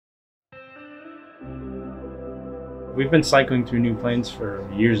We've been cycling through new planes for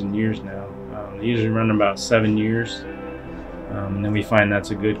years and years now. They usually run about 7 years. And then we find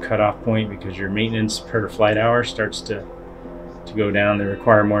that's a good cutoff point because your maintenance per flight hour starts to go down. They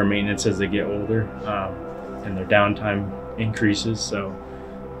require more maintenance as they get older, and their downtime increases. So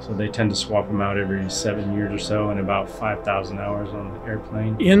they tend to swap them out every 7 years or so, and about 5,000 hours on the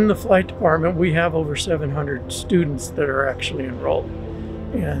airplane. In the flight department, we have over 700 students that are actually enrolled.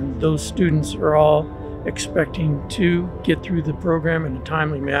 And those students are all expecting to get through the program in a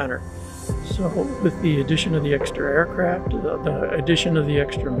timely manner. So with the addition of the extra aircraft, the addition of the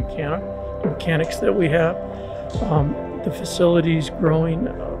extra mechanics that we have, the facilities growing,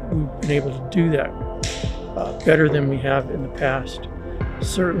 we've been able to do that better than we have in the past.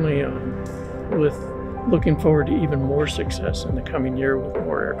 Certainly with looking forward to even more success in the coming year with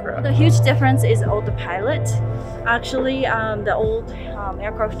more aircraft. The huge difference is all the pilot. Actually, the old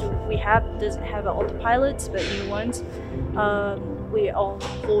aircraft we have doesn't have autopilots, but new ones, we all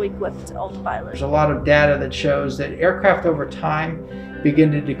fully equipped autopilots. There's a lot of data that shows that aircraft over time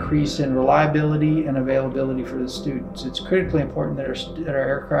begin to decrease in reliability and availability for the students. It's critically important that our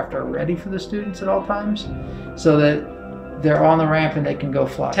aircraft are ready for the students at all times, so that they're on the ramp and they can go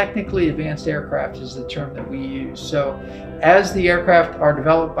fly. Technically advanced aircraft is the term that we use. So as the aircraft are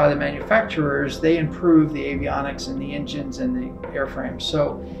developed by the manufacturers, they improve the avionics and the engines and the airframes.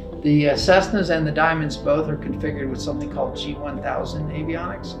 So the Cessnas and the Diamonds both are configured with something called G1000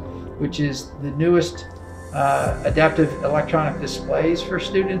 avionics, which is the newest adaptive electronic displays for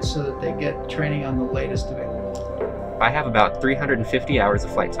students so that they get training on the latest available. I have about 350 hours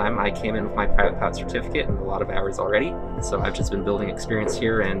of flight time. I came in with my private pilot certificate and a lot of hours already, so I've just been building experience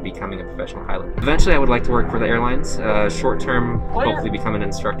here and becoming a professional pilot. Eventually I would like to work for the airlines. Short term, hopefully become an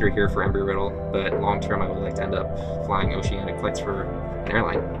instructor here for Embry-Riddle, but long term I would like to end up flying oceanic flights for an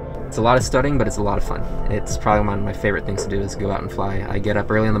airline. It's a lot of studying, but it's a lot of fun. It's probably one of my favorite things to do is go out and fly. I get up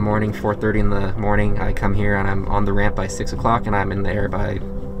early in the morning, 4:30 in the morning. I come here and I'm on the ramp by 6 o'clock and I'm in the air by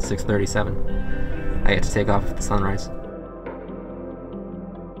 6:37. I get to take off at the sunrise.